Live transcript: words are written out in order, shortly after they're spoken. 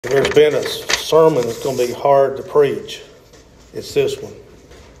There's been a sermon that's going to be hard to preach. It's this one.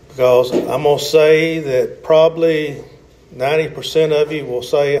 Because I'm going to say that probably 90% of you will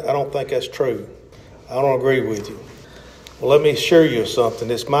say, I don't think that's true. I don't agree with you. Well, let me assure you of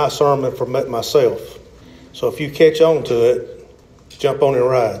something. It's my sermon for myself. So if you catch on to it, jump on and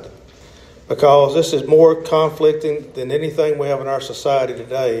ride. Because this is more conflicting than anything we have in our society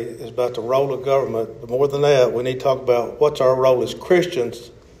today. It's about the role of government. But more than that, we need to talk about what's our role as Christians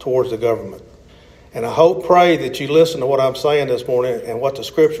towards the government. And I pray that you listen to what I'm saying this morning and what the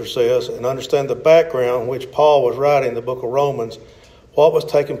Scripture says and understand the background in which Paul was writing the book of Romans, what was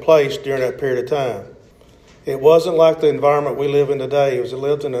taking place during that period of time. It wasn't like the environment we live in today. It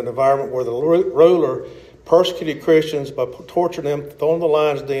lived in an environment where the ruler persecuted Christians by torturing them, throwing the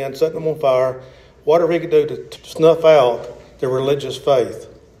lions den, setting them on fire, whatever he could do to snuff out their religious faith.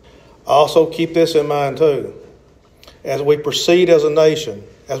 Also keep this in mind too. As we proceed as a nation,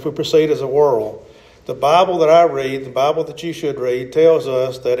 as we proceed as a world, the Bible that I read, the Bible that you should read, tells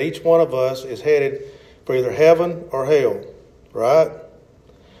us that each one of us is headed for either heaven or hell, right?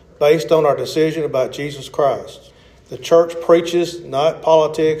 Based on our decision about Jesus Christ. The church preaches not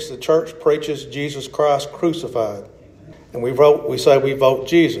politics. The church preaches Jesus Christ crucified. And we say we vote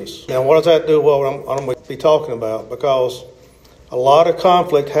Jesus. Now, what does that do with what I'm going to be talking about? Because a lot of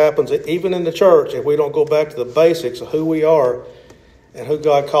conflict happens even in the church if we don't go back to the basics of who we are and who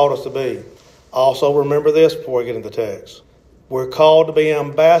God called us to be. Also, remember this before we get into the text. We're called to be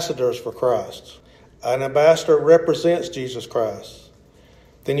ambassadors for Christ. An ambassador represents Jesus Christ.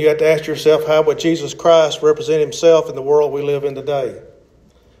 Then you have to ask yourself, how would Jesus Christ represent himself in the world we live in today?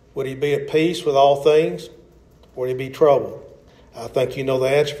 Would he be at peace with all things? Or would he be troubled? I think you know the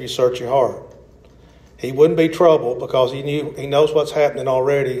answer if you search your heart. He wouldn't be troubled because he knows what's happening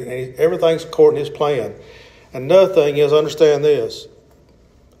already, and everything's according to his plan. Another thing is, understand this.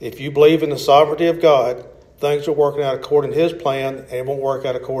 If you believe in the sovereignty of God, things are working out according to his plan, and it won't work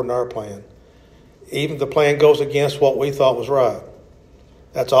out according to our plan. Even if the plan goes against what we thought was right.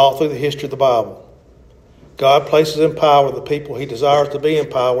 That's all through the history of the Bible. God places in power the people he desires to be in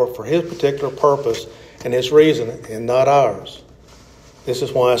power for his particular purpose and his reason, and not ours. This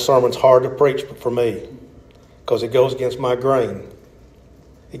is why a sermon's hard to preach for me, because it goes against my grain.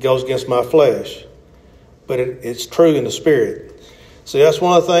 It goes against my flesh. But it's true in the Spirit. See, that's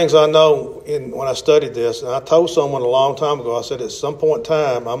one of the things I know when I studied this. And I told someone a long time ago, I said, at some point in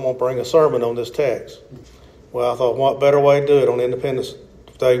time, I'm going to bring a sermon on this text. Well, I thought, what better way to do it on Independence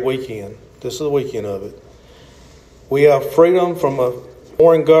Day weekend? This is the weekend of it. We have freedom from a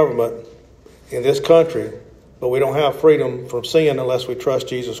foreign government in this country, but we don't have freedom from sin unless we trust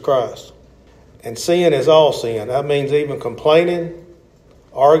Jesus Christ. And sin is all sin. That means even complaining,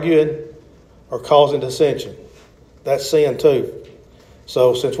 arguing, or causing dissension. That's sin too.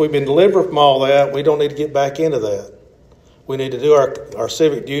 So since we've been delivered from all that, we don't need to get back into that. We need to do our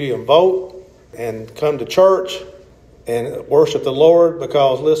civic duty and vote and come to church and worship the Lord,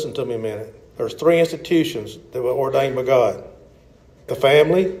 because, listen to me a minute, there's 3 institutions that were ordained by God. The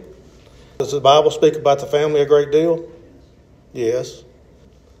family. Does the Bible speak about the family a great deal? Yes.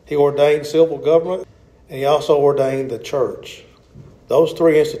 He ordained civil government, and he also ordained the church. Those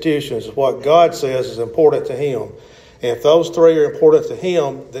 3 institutions is what God says is important to him. And if those 3 are important to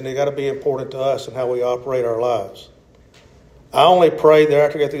him, then they got to be important to us and how we operate our lives. I only pray that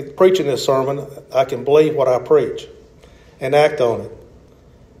after I get through preaching this sermon, I can believe what I preach and act on it.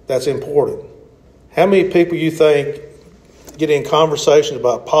 That's important. How many people you think get in conversations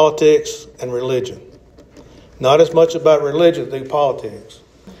about politics and religion? Not as much about religion as they do politics.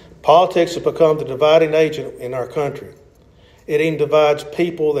 Politics has become the dividing agent in our country. It even divides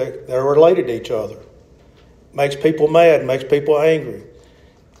people that are related to each other. Makes people mad, makes people angry.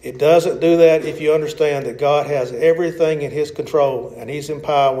 It doesn't do that if you understand that God has everything in his control and he's in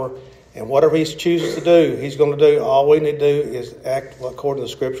power, and whatever he chooses to do, he's going to do. All we need to do is act according to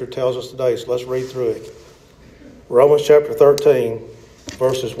the Scripture tells us today. So let's read through it. Romans chapter 13,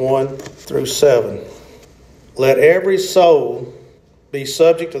 verses 1 through 7. Let every soul be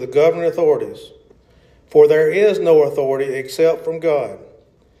subject to the governing authorities, for there is no authority except from God,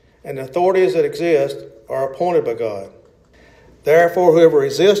 and the authorities that exist are appointed by God. Therefore, whoever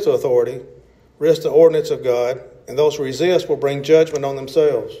resists authority resists the ordinance of God, and those who resist will bring judgment on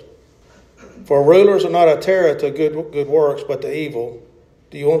themselves. For rulers are not a terror to good works, but to evil.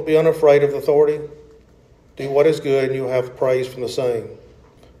 Do you want to be unafraid of authority? Do what is good, and you will have praise from the same.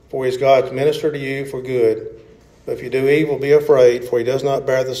 For he is God's minister to you for good. But if you do evil, be afraid, for he does not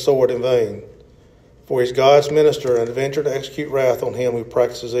bear the sword in vain. For he is God's minister, and avenger to execute wrath on him who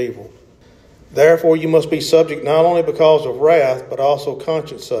practices evil. Therefore you must be subject not only because of wrath, but also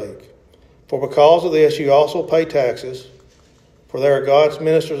conscience sake. For because of this you also pay taxes, for there are God's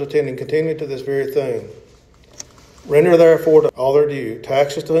ministers attending continually to this very thing. Render therefore to all their due,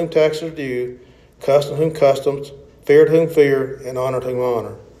 taxes to whom taxes are due, custom to whom customs, fear to whom fear, and honor to whom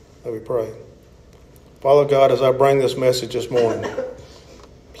honor. Let me pray. Father God, as I bring this message this morning,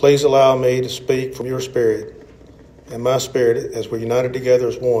 please allow me to speak from your spirit and my spirit as we're united together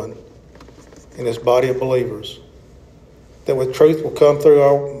as one in this body of believers, that with truth will come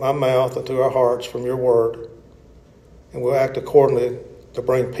through my mouth and through our hearts from your word, and we'll act accordingly to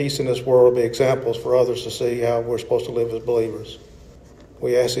bring peace in this world, be examples for others to see how we're supposed to live as believers.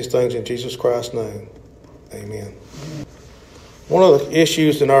 We ask these things in Jesus Christ's name. Amen. One of the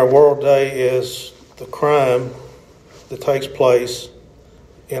issues in our world today is the crime that takes place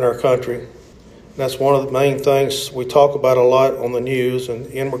in our country. That's one of the main things we talk about a lot on the news, and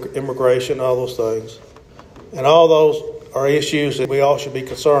immigration, all those things. And all those are issues that we all should be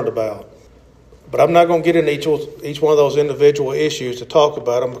concerned about. But I'm not going to get into each one of those individual issues to talk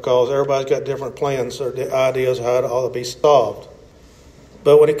about them, because everybody's got different plans or ideas of how it ought to be solved.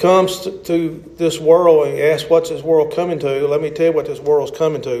 But when it comes to this world, and you ask what's this world coming to, let me tell you what this world's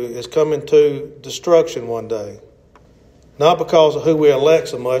coming to. It's coming to destruction one day. Not because of who we elect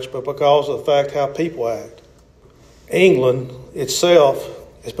so much, but because of the fact how people act. England itself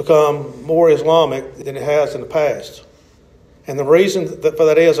has become more Islamic than it has in the past. And the reason for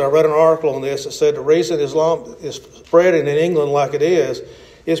that is, I read an article on this that said the reason Islam is spreading in England like it is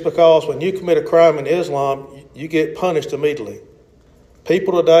because when you commit a crime in Islam, you get punished immediately.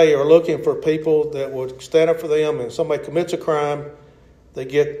 People today are looking for people that would stand up for them, and somebody commits a crime, they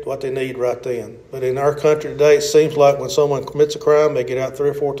get what they need right then. But in our country today, it seems like when someone commits a crime, they get out 3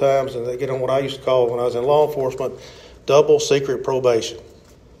 or 4 times, and they get on what I used to call, when I was in law enforcement, double secret probation.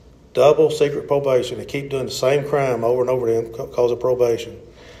 Double secret probation. They keep doing the same crime over and over again because of probation.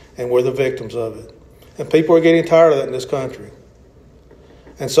 And we're the victims of it. And people are getting tired of that in this country.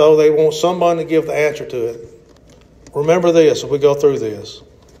 And so they want someone to give the answer to it. Remember this as we go through this.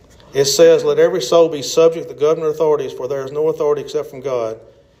 It says, let every soul be subject to the government authorities, for there is no authority except from God.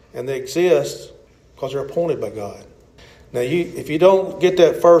 And they exist because they're appointed by God. Now, if you don't get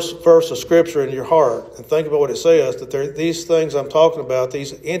that first verse of Scripture in your heart and think about what it says, that these things I'm talking about,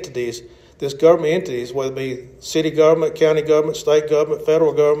 these entities, these government entities, whether it be city government, county government, state government,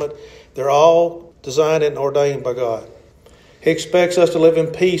 federal government, they're all designed and ordained by God. He expects us to live in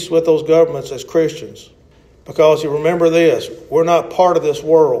peace with those governments as Christians. Because you remember this, we're not part of this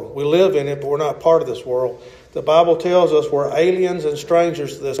world. We live in it, but we're not part of this world. The Bible tells us we're aliens and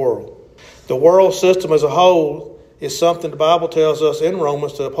strangers to this world. The world system as a whole is something the Bible tells us in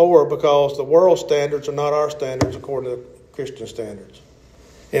Romans to abhor, because the world standards are not our standards according to Christian standards.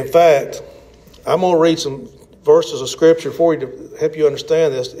 In fact, I'm going to read some verses of Scripture for you to help you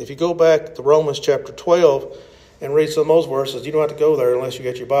understand this. If you go back to Romans chapter 12 and read some of those verses, you don't have to go there unless you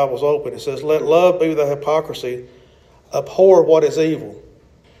get your Bibles open. It says, let love be without hypocrisy, abhor what is evil.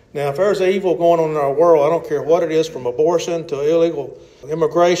 Now, if there's evil going on in our world, I don't care what it is, from abortion to illegal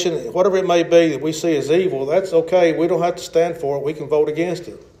immigration, whatever it may be that we see as evil, that's okay. We don't have to stand for it. We can vote against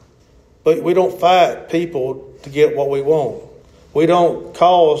it. But we don't fight people to get what we want. We don't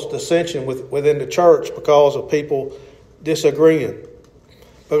cause dissension within the church because of people disagreeing.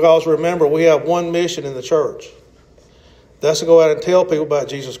 Because remember, we have one mission in the church. That's to go out and tell people about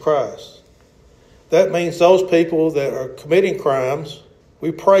Jesus Christ. That means those people that are committing crimes,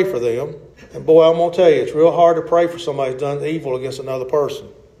 we pray for them. And boy, I'm going to tell you, it's real hard to pray for somebody who's done evil against another person,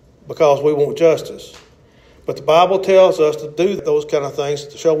 because we want justice. But the Bible tells us to do those kind of things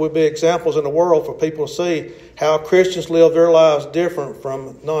to show we'll be examples in the world for people to see how Christians live their lives different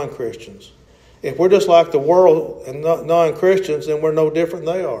from non-Christians. If we're just like the world and non-Christians, then we're no different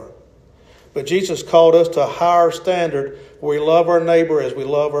than they are. But Jesus called us to a higher standard where we love our neighbor as we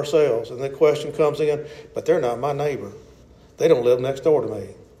love ourselves. And the question comes in, but they're not my neighbor. They don't live next door to me.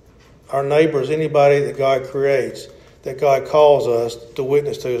 Our neighbor is anybody that God creates, that God calls us to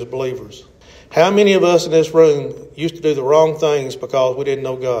witness to as believers. How many of us in this room used to do the wrong things because we didn't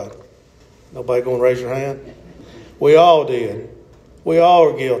know God? Nobody going to raise your hand? We all did. We all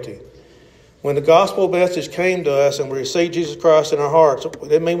are guilty. When the gospel message came to us and we received Jesus Christ in our hearts, it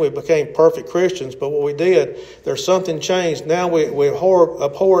didn't mean we became perfect Christians, but what we did, there's something changed. Now we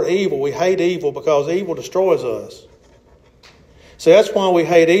abhor evil. We hate evil because evil destroys us. See, that's why we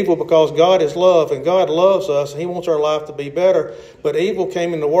hate evil, because God is love, and God loves us, and He wants our life to be better. But evil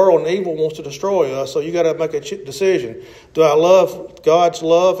came in the world, and evil wants to destroy us. So you got to make a decision. Do I love God's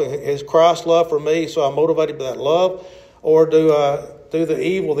love and His Christ's love for me, so I'm motivated by that love? Or do I do the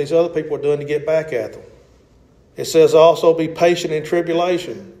evil these other people are doing to get back at them. It says also be patient in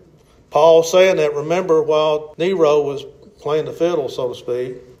tribulation. Paul saying that, remember, while Nero was playing the fiddle, so to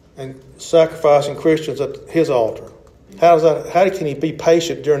speak, and sacrificing Christians at his altar. How can he be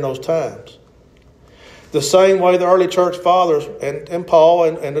patient during those times? The same way the early church fathers and Paul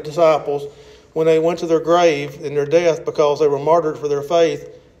and the disciples, when they went to their grave in their death because they were martyred for their faith,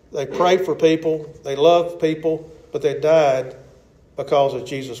 they prayed for people, they loved people, but they died because of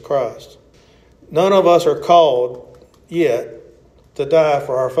Jesus Christ. None of us are called yet to die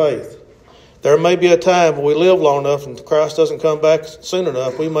for our faith. There may be a time when we live long enough and Christ doesn't come back soon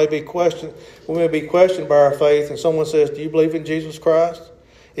enough. We may be questioned by our faith, and someone says, "Do you believe in Jesus Christ?"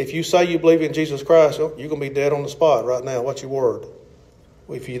 If you say you believe in Jesus Christ, you're going to be dead on the spot right now. What's your word?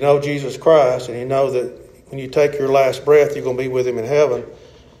 If you know Jesus Christ and you know that when you take your last breath, you're going to be with him in heaven,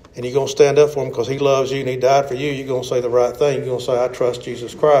 and you're going to stand up for him because he loves you and he died for you, you're going to say the right thing. You're going to say, "I trust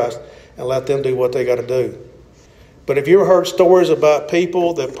Jesus Christ," and let them do what they got to do. But have you ever heard stories about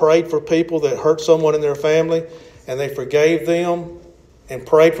people that prayed for people that hurt someone in their family, and they forgave them and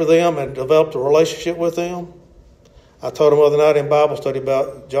prayed for them and developed a relationship with them? I told them the other night in Bible study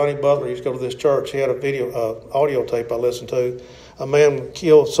about Johnny Butler. He used to go to this church. He had a audio tape I listened to. A man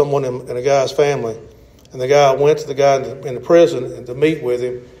killed someone in a guy's family, and the guy went to the guy in the prison to meet with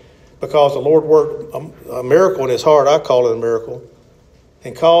him because the Lord worked a miracle in his heart. I call it a miracle.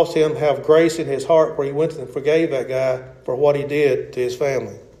 And caused him to have grace in his heart where he went and forgave that guy for what he did to his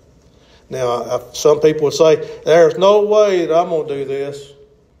family. Now, some people would say, "There's no way that I'm going to do this."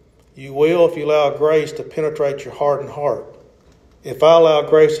 You will if you allow grace to penetrate your hardened heart. If I allow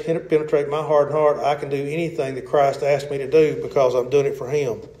grace to penetrate my hardened heart, I can do anything that Christ asked me to do because I'm doing it for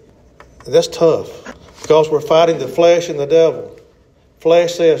him. And that's tough because we're fighting the flesh and the devil.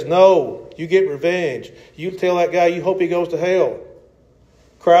 Flesh says, "No, you get revenge. You tell that guy you hope he goes to hell."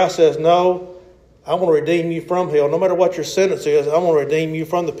 Christ says, "No, I want to redeem you from hell. No matter what your sentence is, I want to redeem you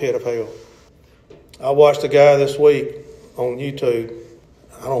from the pit of hell." I watched a guy this week on YouTube.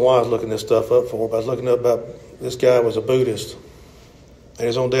 I don't know why I was looking this stuff up for, but I was looking up about this guy was a Buddhist. And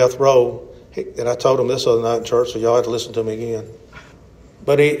he's on death row. And I told him this other night in church, so y'all have to listen to me again.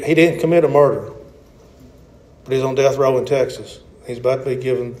 But he didn't commit a murder. But he's on death row in Texas. He's about to be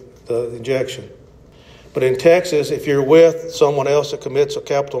given the injection. But in Texas, if you're with someone else that commits a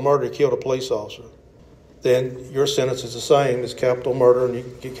capital murder, killed a police officer, then your sentence is the same as capital murder and you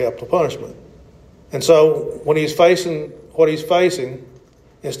get capital punishment. And so when he's facing what he's facing,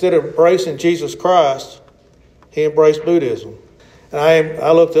 instead of embracing Jesus Christ, he embraced Buddhism. And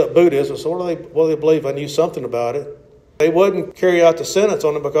I looked up Buddhism, so what do they believe? I knew something about it. They wouldn't carry out the sentence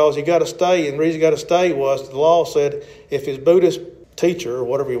on him because he got to stay, and the reason he got to stay was the law said if his Buddhist teacher, or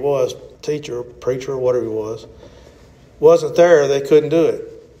whatever he was, teacher, preacher, whatever he was, wasn't there, they couldn't do it.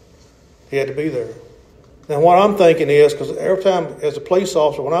 He had to be there. Now what I'm thinking is, because every time as a police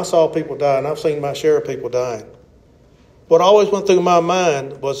officer, when I saw people die, and I've seen my share of people dying, what always went through my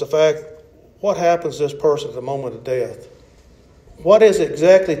mind was the fact, what happens to this person at the moment of death? What is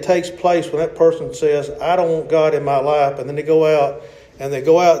exactly takes place when that person says, "I don't want God in my life," and then they go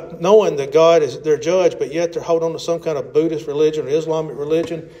out knowing that God is their judge, but yet they're holding on to some kind of Buddhist religion or Islamic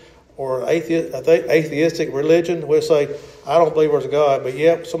religion or atheistic religion where they say, "I don't believe there's a God," but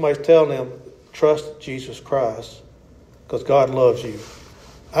yet somebody's telling them, "Trust Jesus Christ because God loves you."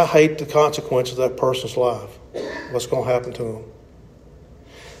 I hate the consequences of that person's life, what's going to happen to them.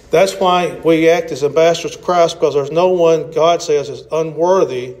 That's why we act as ambassadors of Christ, because there's no one, God says, is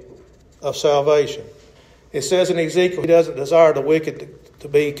unworthy of salvation. It says in Ezekiel, he doesn't desire the wicked to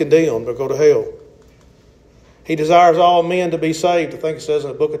be condemned or go to hell. He desires all men to be saved, I think it says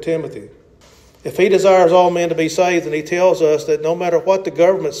in the book of Timothy. If he desires all men to be saved, then he tells us that no matter what the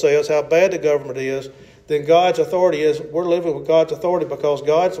government says, how bad the government is, then God's authority is, we're living with God's authority because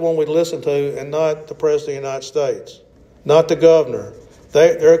God's the one we listen to and not the President of the United States, not the governor.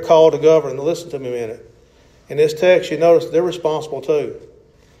 They're called to govern. Listen to me a minute. In this text, you notice they're responsible too.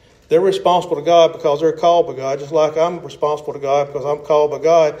 They're responsible to God because they're called by God, just like I'm responsible to God because I'm called by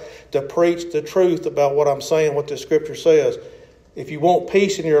God to preach the truth about what I'm saying, what the Scripture says. If you want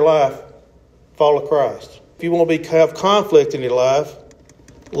peace in your life, follow Christ. If you want to have conflict in your life,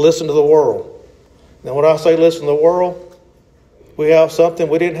 listen to the world. Now, when I say listen to the world, we have something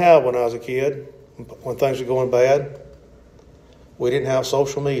we didn't have when I was a kid, when things were going bad. We didn't have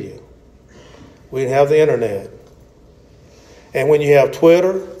social media. We didn't have the internet. And when you have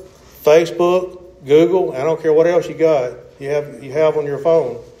Twitter, Facebook, Google, I don't care what else you got, you have on your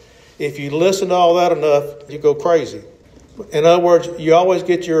phone, if you listen to all that enough, you go crazy. In other words, you always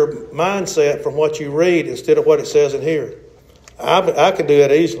get your mindset from what you read instead of what it says in here. I can do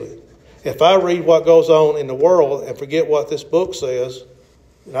that easily. If I read what goes on in the world and forget what this book says,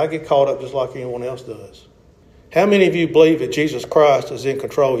 then I get caught up just like anyone else does. How many of you believe that Jesus Christ is in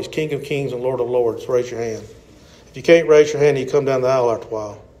control? He's King of Kings and Lord of Lords. Raise your hand. If you can't raise your hand, you come down the aisle after a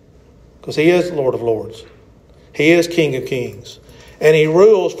while. Because he is Lord of Lords. He is King of Kings. And he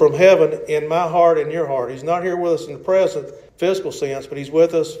rules from heaven in my heart and your heart. He's not here with us in the present physical sense, but he's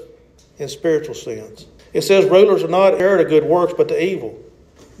with us in spiritual sense. It says rulers are not heir to good works, but to evil.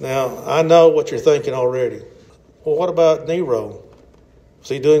 Now, I know what you're thinking already. Well, what about Nero? Was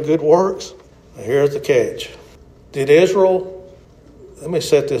he doing good works? Now, here's the catch. Did Israel, let me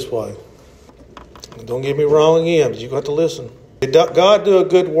say it this way. Don't get me wrong again, but you've got to listen. Did God do a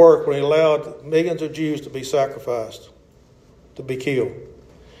good work when he allowed millions of Jews to be sacrificed, to be killed?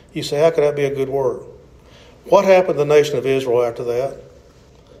 You say, how could that be a good work? What happened to the nation of Israel after that?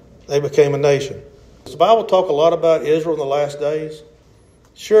 They became a nation. Does the Bible talk a lot about Israel in the last days?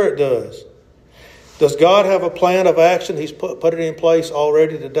 Sure it does. Does God have a plan of action? He's put it in place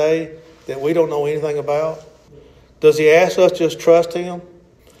already today that we don't know anything about? Does he ask us to just trust him?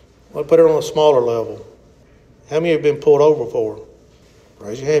 Well, put it on a smaller level. How many have been pulled over for?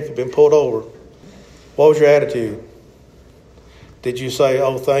 Raise your hand if you've been pulled over. What was your attitude? Did you say,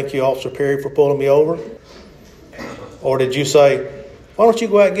 oh, thank you, Officer Perry, for pulling me over? Or did you say, why don't you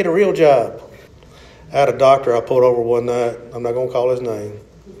go out and get a real job? I had a doctor I pulled over one night. I'm not going to call his name.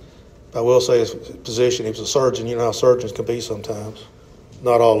 I will say his position. He was a surgeon. You know how surgeons can be sometimes.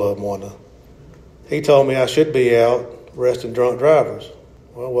 Not all of them want to. He told me I should be out arresting drunk drivers.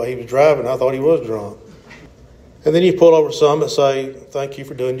 Well, while he was driving, I thought he was drunk. And then you pull over some and say, thank you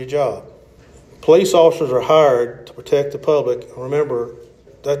for doing your job. Police officers are hired to protect the public. Remember,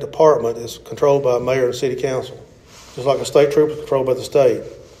 that department is controlled by a mayor and city council. Just like a state trooper is controlled by the state.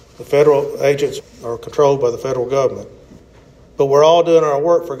 The federal agents are controlled by the federal government. But we're all doing our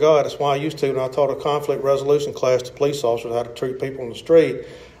work for God. That's why I used to, when I taught a conflict resolution class to police officers how to treat people on the street,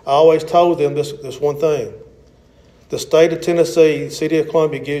 I always told them this one thing. The state of Tennessee, the city of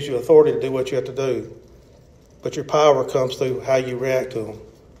Columbia gives you authority to do what you have to do. But your power comes through how you react to them.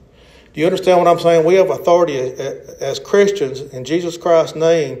 Do you understand what I'm saying? We have authority as Christians in Jesus Christ's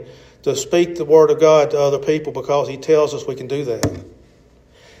name to speak the word of God to other people because he tells us we can do that.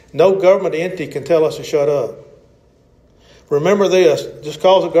 No government entity can tell us to shut up. Remember this, just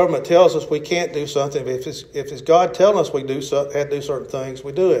because the government tells us we can't do something, if it's God telling us we have to do certain things,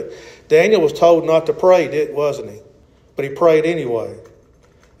 we do it. Daniel was told not to pray, wasn't he? But he prayed anyway.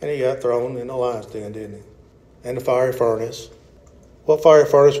 And he got thrown in the lion's den, didn't he? And the fiery furnace. What fiery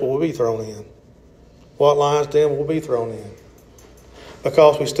furnace will we be thrown in? What lion's den will we be thrown in?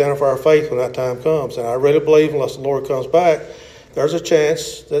 Because we stand up for our faith when that time comes. And I really believe unless the Lord comes back, there's a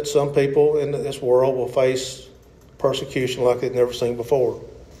chance that some people in this world will face persecution like they've never seen before.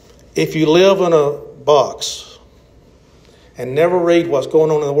 If you live in a box and never read what's going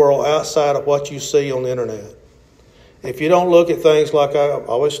on in the world outside of what you see on the internet, if you don't look at things like I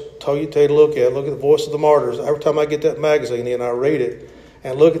always tell you to look at the Voice of the Martyrs. Every time I get that magazine in, I read it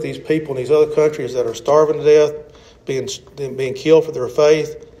and look at these people in these other countries that are starving to death, being killed for their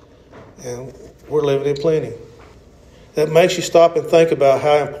faith, and we're living in plenty. That makes you stop and think about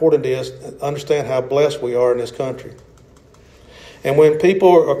how important it is to understand how blessed we are in this country. And when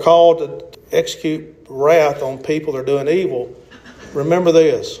people are called to execute wrath on people that are doing evil, remember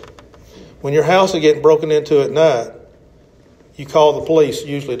this. When your house is getting broken into at night, you call the police,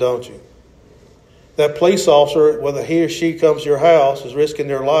 usually, don't you? That police officer, whether he or she comes to your house, is risking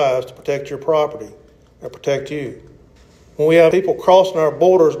their lives to protect your property or protect you. When we have people crossing our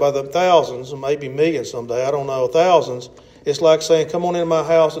borders by the thousands, and maybe millions someday, I don't know, thousands, it's like saying, come on into my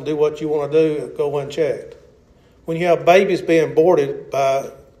house and do what you want to do, go unchecked. When you have babies being boarded by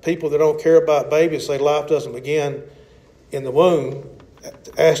people that don't care about babies, say life doesn't begin in the womb,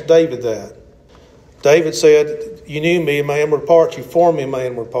 ask David that. David said, you knew me in my inward parts, you formed me in my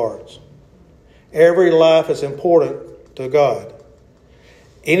inward parts. Every life is important to God.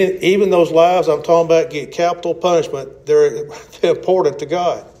 Even those lives I'm talking about get capital punishment, they're important to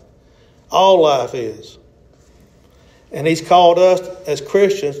God. All life is. And he's called us as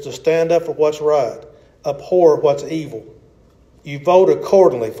Christians to stand up for what's right, abhor what's evil. You vote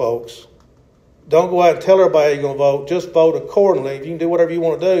accordingly, folks. Don't go out and tell everybody how you're going to vote. Just vote accordingly. You can do whatever you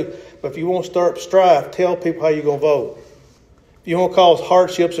want to do. But if you want to start strife, tell people how you're going to vote. If you want to cause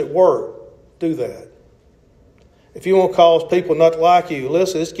hardships at work, do that. If you want to cause people not to like you,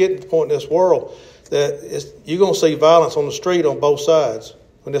 listen, it's getting to the point in this world that you're going to see violence on the street on both sides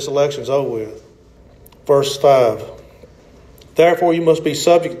when this election's over with. Verse 5. Therefore you must be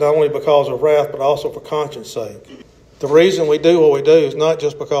subject not only because of wrath, but also for conscience sake. The reason we do what we do is not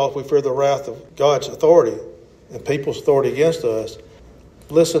just because we fear the wrath of God's authority and people's authority against us.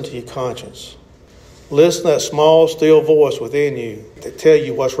 Listen to your conscience. Listen to that small, still voice within you that tell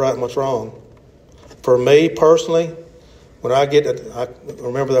you what's right and what's wrong. For me personally, when I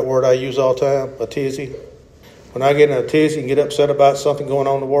remember that word I use all the time, a tizzy. When I get in a tizzy and get upset about something going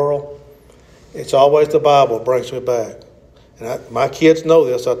on in the world, it's always the Bible that brings me back. And my kids know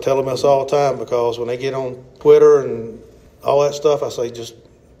this. I tell them this all the time because when they get on Twitter and all that stuff, I say, just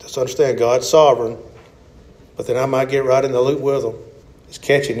understand God's sovereign. But then I might get right in the loop with them. It's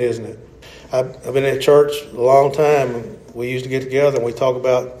catching, isn't it? I've been in church a long time. And we used to get together and we talk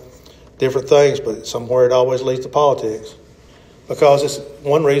about different things, but somewhere it always leads to politics. Because it's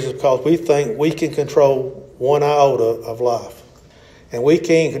one reason is because we think we can control one iota of life. And we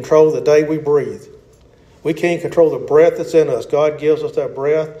can't control the day we breathe. We can't control the breath that's in us. God gives us that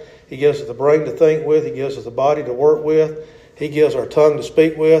breath. He gives us the brain to think with. He gives us the body to work with. He gives our tongue to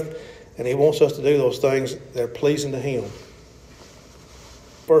speak with. And He wants us to do those things that are pleasing to Him.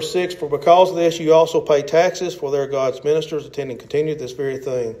 Verse 6, for because of this you also pay taxes, for they are God's ministers, attending continue this very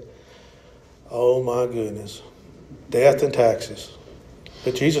thing. Oh my goodness. Death and taxes.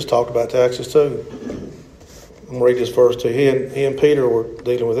 But Jesus talked about taxes too. I'm going to read this verse to you. He and Peter were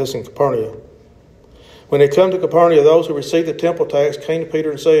dealing with this in Capernaum. When they come to Capernaum, those who received the temple tax came to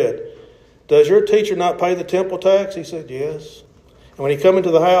Peter and said, does your teacher not pay the temple tax? He said, yes. And when he come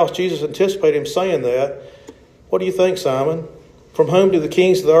into the house, Jesus anticipated him saying that. What do you think, Simon? From whom do the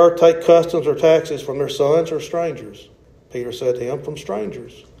kings of the earth take customs or taxes, from their sons or strangers? Peter said to him, from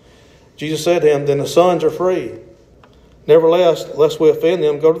strangers. Jesus said to him, then the sons are free. Nevertheless, lest we offend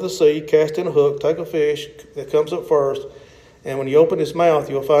them, go to the sea, cast in a hook, take a fish that comes up first, and when you open his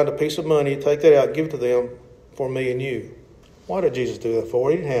mouth, you'll find a piece of money. Take that out, give it to them for me and you. Why did Jesus do that for?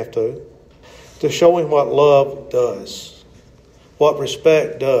 He didn't have to. To show him what love does, what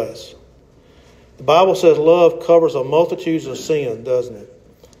respect does. The Bible says love covers a multitude of sin, doesn't it?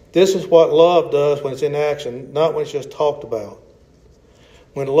 This is what love does when it's in action, not when it's just talked about.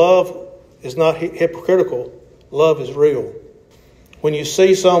 When love is not hypocritical, love is real. When you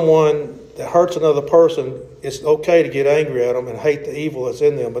see someone that hurts another person, it's okay to get angry at them and hate the evil that's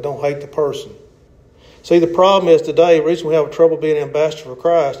in them, but don't hate the person. See, the problem is today, the reason we have trouble being an ambassador for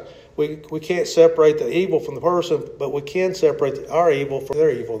Christ, we can't separate the evil from the person, but we can separate our evil from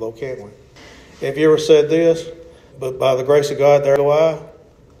their evil, though, can't we? Have you ever said this? But by the grace of God, there go I.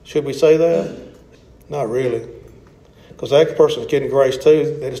 Should we say that? Not really. Because that person's getting grace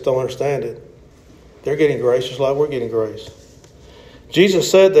too. They just don't understand it. They're getting grace just like we're getting grace.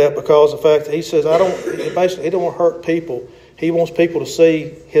 Jesus said that because of the fact that He says, He don't want to hurt people. He wants people to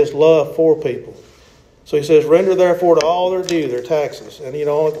see His love for people. So He says, render therefore to all their due, their taxes. And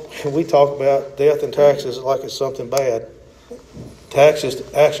we talk about death and taxes like it's something bad. Taxes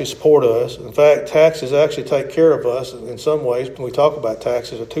actually support us. In fact, taxes actually take care of us in some ways. When we talk about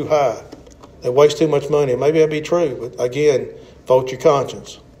taxes, are too high. They waste too much money. Maybe that'd be true, but again, vote your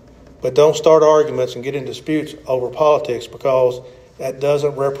conscience. But don't start arguments and get in disputes over politics, because that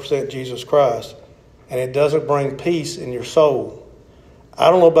doesn't represent Jesus Christ, and it doesn't bring peace in your soul. I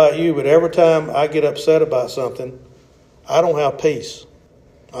don't know about you, but every time I get upset about something, I don't have peace.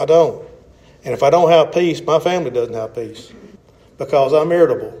 I don't. And if I don't have peace, my family doesn't have peace, because I'm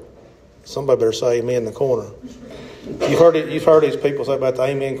irritable. Somebody better say amen in the corner. You've heard these people say about the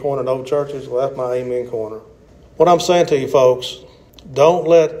amen corner in old churches. Well, that's my amen corner. What I'm saying to you folks, don't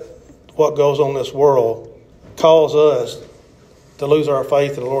let what goes on in this world cause us to lose our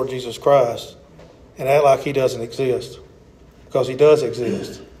faith in the Lord Jesus Christ and act like He doesn't exist. Because He does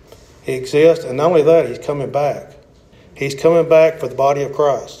exist. He exists, and not only that, He's coming back. He's coming back for the body of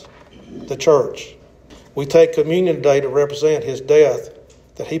Christ, the church. We take communion today to represent His death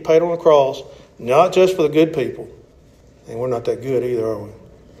that He paid on the cross, not just for the good people. And we're not that good either, are we?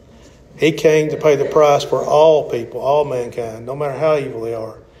 He came to pay the price for all people, all mankind, no matter how evil they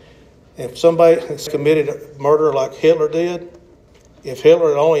are. If somebody has committed murder like Hitler did, if Hitler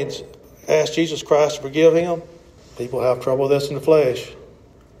had only asked Jesus Christ to forgive him, people have trouble with this in the flesh.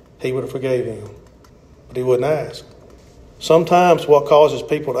 He would have forgave him, but He wouldn't ask. Sometimes what causes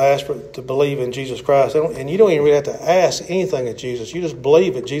people to believe in Jesus Christ, and you don't even really have to ask anything of Jesus. You just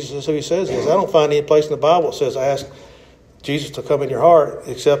believe that Jesus is who He says He is. I don't find any place in the Bible that says ask Jesus to come in your heart,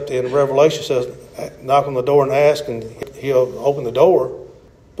 except in Revelation it says knock on the door and ask, and He'll open the door.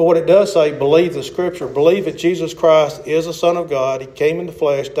 But what it does say, believe the Scripture. Believe that Jesus Christ is the Son of God. He came in the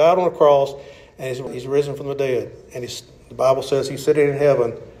flesh, died on the cross, and He's risen from the dead. And the Bible says He's sitting in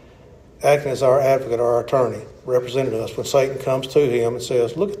heaven, acting as our advocate, our attorney, representing us when Satan comes to Him and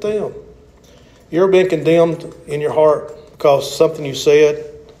says, look at them. You ever been condemned in your heart because something you said,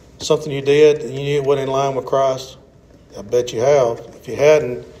 something you did, and you knew it wasn't in line with Christ? I bet you have. If you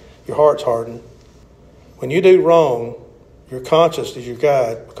hadn't, your heart's hardened. When you do wrong, your conscience is your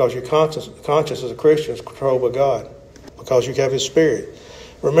guide, because your conscience as a Christian is controlled by God, because you have His Spirit.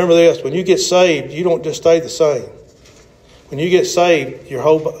 Remember this, when you get saved, you don't just stay the same. When you get saved, your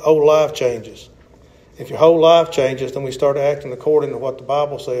whole life changes. If your whole life changes, then we start acting according to what the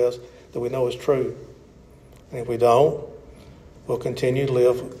Bible says that we know is true. And if we don't, we'll continue to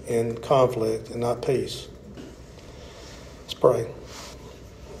live in conflict and not peace. Let's pray.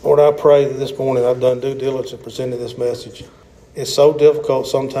 Lord, I pray that this morning I've done due diligence in presenting this message. It's so difficult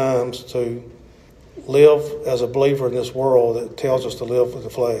sometimes to live as a believer in this world that tells us to live with the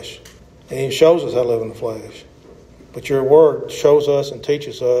flesh. And He shows us how to live in the flesh. But your word shows us and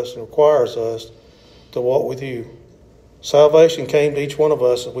teaches us and requires us to walk with you. Salvation came to each one of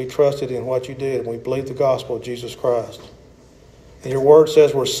us as we trusted in what you did and we believed the gospel of Jesus Christ. And your word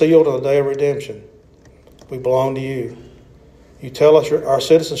says we're sealed on the day of redemption. We belong to you. You tell us our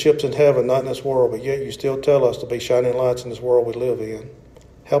citizenship's in heaven, not in this world, but yet you still tell us to be shining lights in this world we live in.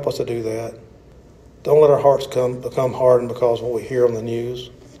 Help us to do that. Don't let our hearts become hardened because of what we hear on the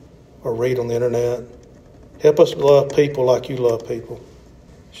news or read on the internet. Help us to love people like you love people.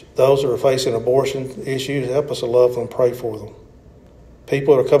 Those that are facing abortion issues, help us to love them and pray for them.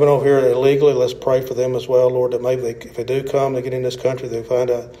 People that are coming over here illegally, let's pray for them as well, Lord, that maybe if they do come, they get in this country, they find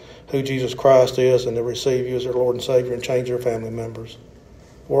out who Jesus Christ is and they receive you as their Lord and Savior and change their family members.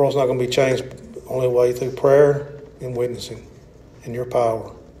 The world's not going to be changed only way through prayer and witnessing in your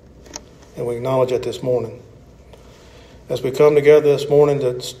power. And we acknowledge that this morning. As we come together this morning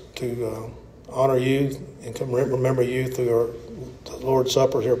to honor you and remember you through the Lord's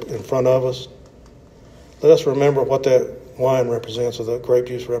Supper here in front of us, let us remember what that wine represents, or the grape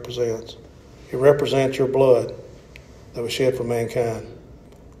juice represents. It represents your blood that was shed for mankind.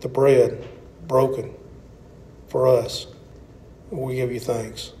 The bread broken for us. We give you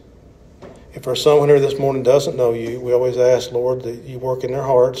thanks. If there's someone here this morning doesn't know you, we always ask, Lord, that you work in their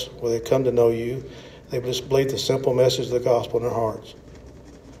hearts where they come to know you. They just believe the simple message of the gospel in their hearts.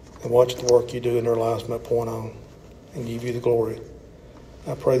 And watch the work you do in their lives from that point on. And give you the glory.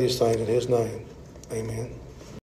 I pray these things in His name. Amen.